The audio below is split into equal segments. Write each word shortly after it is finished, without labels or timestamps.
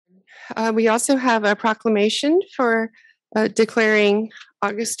We also have a proclamation for declaring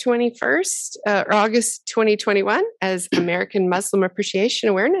August 21st, or August 2021 as American Muslim Appreciation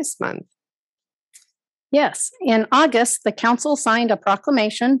Awareness Month. Yes, in August, the Council signed a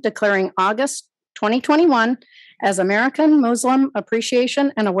proclamation declaring August 2021 as American Muslim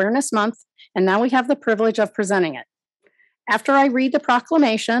Appreciation and Awareness Month, and now we have the privilege of presenting it. After I read the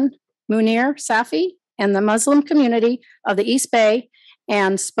proclamation, Munir Safi and the Muslim community of the East Bay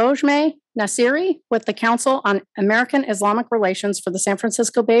and Spojmie Nasiri with the Council on American Islamic Relations for the San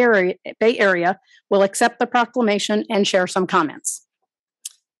Francisco Bay Area will accept the proclamation and share some comments.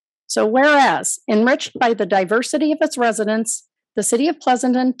 So whereas, enriched by the diversity of its residents, the City of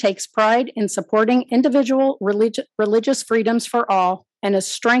Pleasanton takes pride in supporting individual religious freedoms for all and is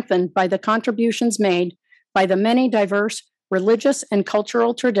strengthened by the contributions made by the many diverse religious and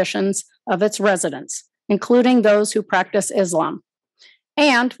cultural traditions of its residents, including those who practice Islam.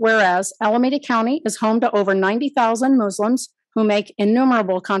 And whereas Alameda County is home to over 90,000 Muslims who make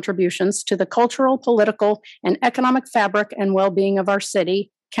innumerable contributions to the cultural, political, and economic fabric and well-being of our city,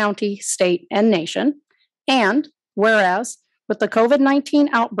 county, state, and nation. And whereas with the COVID-19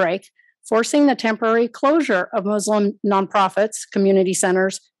 outbreak forcing the temporary closure of Muslim nonprofits, community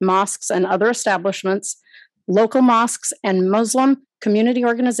centers, mosques, and other establishments, local mosques and Muslim community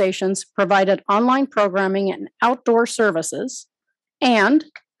organizations provided online programming and outdoor services. And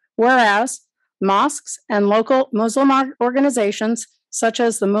whereas mosques and local Muslim organizations, such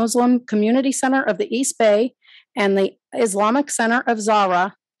as the Muslim Community Center of the East Bay and the Islamic Center of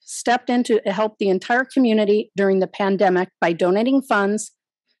Zahra, stepped in to help the entire community during the pandemic by donating funds,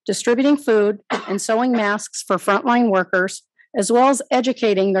 distributing food, and sewing masks for frontline workers, as well as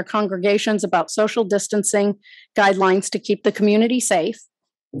educating their congregations about social distancing guidelines to keep the community safe.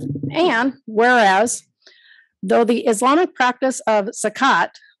 And whereas, though the Islamic practice of zakat,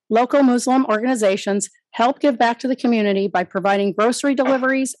 local Muslim organizations help give back to the community by providing grocery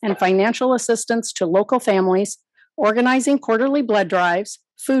deliveries and financial assistance to local families, organizing quarterly blood drives,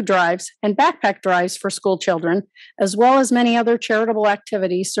 food drives, and backpack drives for school children, as well as many other charitable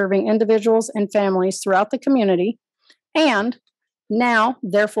activities serving individuals and families throughout the community. And now,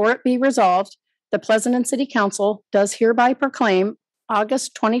 therefore it be resolved, the Pleasanton City Council does hereby proclaim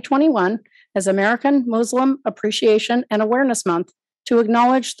August 2021 as American Muslim Appreciation and Awareness Month to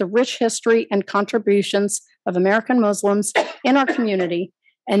acknowledge the rich history and contributions of American Muslims in our community,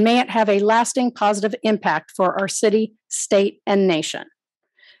 and may it have a lasting positive impact for our city, state, and nation.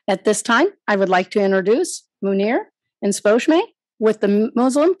 At this time, I would like to introduce Munir and Spojmie with the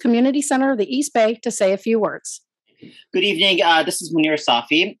Muslim Community Center of the East Bay to say a few words. Good evening. This is Munir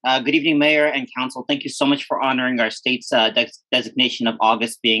Safi. Good evening, Mayor and Council. Thank you so much for honoring our state's designation of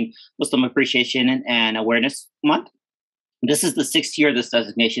August being Muslim Appreciation and Awareness Month. This is the 6th year this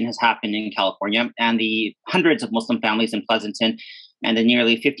designation has happened in California, and the hundreds of Muslim families in Pleasanton and the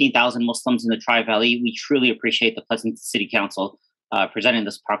nearly 15,000 Muslims in the Tri-Valley, we truly appreciate the Pleasanton City Council presenting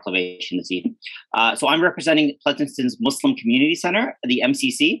this proclamation this evening. So I'm representing Pleasanton's Muslim Community Center, the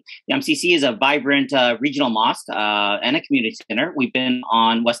MCC. The MCC is a vibrant regional mosque and a community center. We've been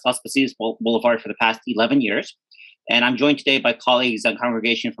on West Las Positas Boulevard for the past 11 years. And I'm joined today by colleagues and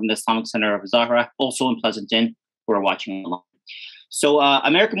congregation from the Islamic Center of Zahra, also in Pleasanton, who are watching along. So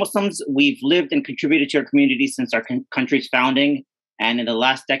American Muslims, we've lived and contributed to our community since our country's founding. And in the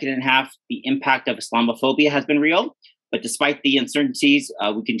last decade and a half, the impact of Islamophobia has been real. But despite the uncertainties,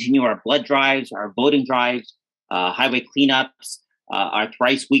 we continue our blood drives, our voting drives, highway cleanups, our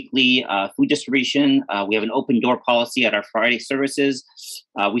thrice weekly food distribution. We have an open door policy at our Friday services.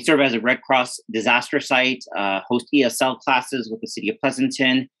 We serve as a Red Cross disaster site, host ESL classes with the City of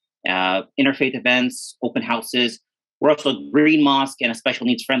Pleasanton, interfaith events, open houses. We're also a green mosque and a special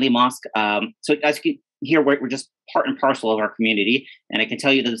needs friendly mosque. So as you can hear, we're just part and parcel of our community. And I can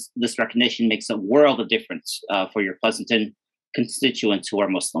tell you that this recognition makes a world of difference for your Pleasanton constituents who are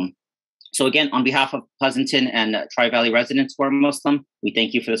Muslim. So again, on behalf of Pleasanton and Tri-Valley residents who are Muslim, we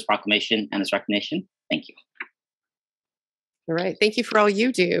thank you for this proclamation and this recognition. Thank you. All right. Thank you for all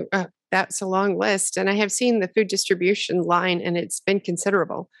you do. That's a long list. And I have seen the food distribution line, and it's been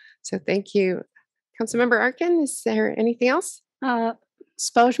considerable. So thank you. Councilmember Arkin, is there anything else?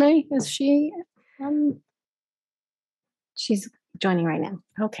 Spojmie, is she? She's joining right now.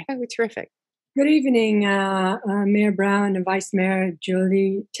 Okay. Oh, terrific. Good evening, Mayor Brown and Vice Mayor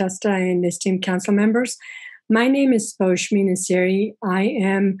Julie Testa and esteemed council members. My name is Spojmie Nasiri. I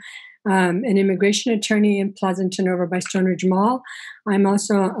am an immigration attorney in Pleasanton over by Stonebridge Mall. I'm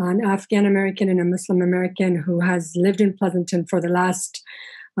also an Afghan American and a Muslim American who has lived in Pleasanton for the last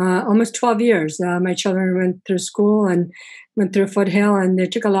almost 12 years. My children went through school and went through Foothill, and they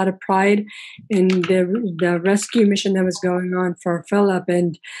took a lot of pride in the rescue mission that was going on for Philip,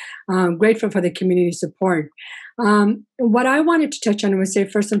 and grateful for the community support. What I wanted to touch on was say,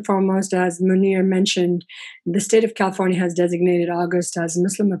 first and foremost, as Munir mentioned, the state of California has designated August as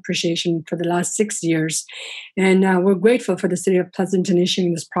Muslim Appreciation for the last 6 years. And we're grateful for the city of Pleasanton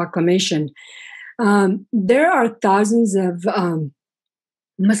issuing this proclamation. There are thousands of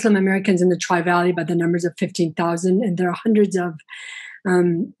Muslim Americans in the Tri-Valley by the numbers of 15,000, and there are hundreds of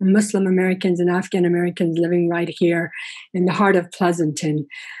Muslim Americans and Afghan Americans living right here in the heart of Pleasanton.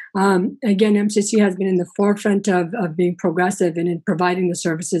 Again, MCC has been in the forefront of being progressive and in providing the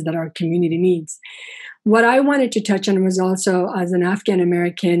services that our community needs. What I wanted to touch on was also, as an Afghan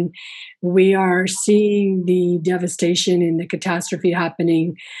American, we are seeing the devastation and the catastrophe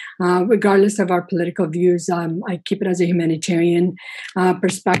happening, regardless of our political views. I keep it as a humanitarian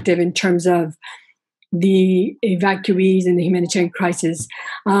perspective in terms of the evacuees and the humanitarian crisis.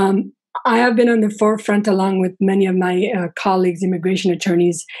 I have been on the forefront, along with many of my colleagues, immigration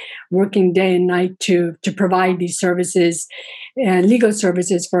attorneys, working day and night to provide these services, legal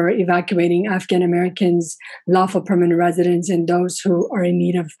services for evacuating Afghan Americans, lawful permanent residents, and those who are in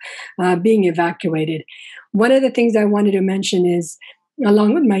need of being evacuated. One of the things I wanted to mention is,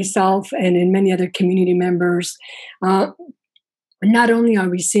 along with myself and many other community members, not only are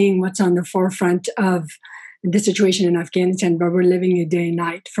we seeing what's on the forefront of the situation in Afghanistan, but we're living it day and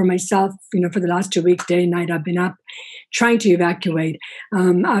night. For myself, for the last 2 weeks, day and night, I've been up trying to evacuate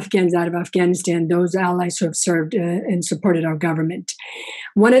Afghans out of Afghanistan, those allies who have served and supported our government.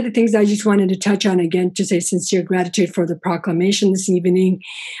 One of the things I just wanted to touch on, again, to say sincere gratitude for the proclamation this evening,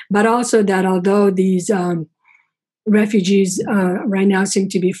 but also that although these refugees right now seem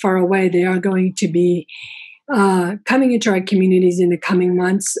to be far away, they are going to be coming into our communities in the coming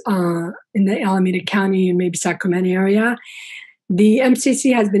months in the Alameda County and maybe Sacramento area. The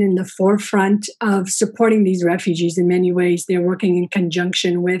MCC has been in the forefront of supporting these refugees in many ways. They're working in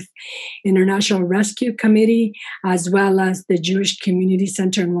conjunction with International Rescue Committee, as well as the Jewish Community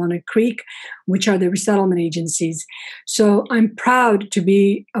Center in Walnut Creek, which are the resettlement agencies. So I'm proud to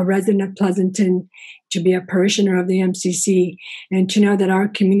be a resident of Pleasanton, to be a parishioner of the MCC, and to know that our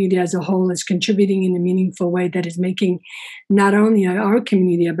community as a whole is contributing in a meaningful way that is making not only our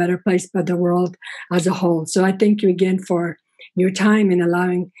community a better place, but the world as a whole. So I thank you again for your time in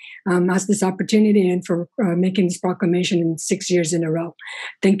allowing us this opportunity and for making this proclamation in 6 years in a row.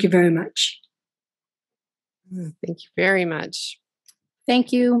 Thank you very much. Thank you very much.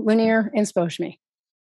 Thank you, Munir and Spojmie.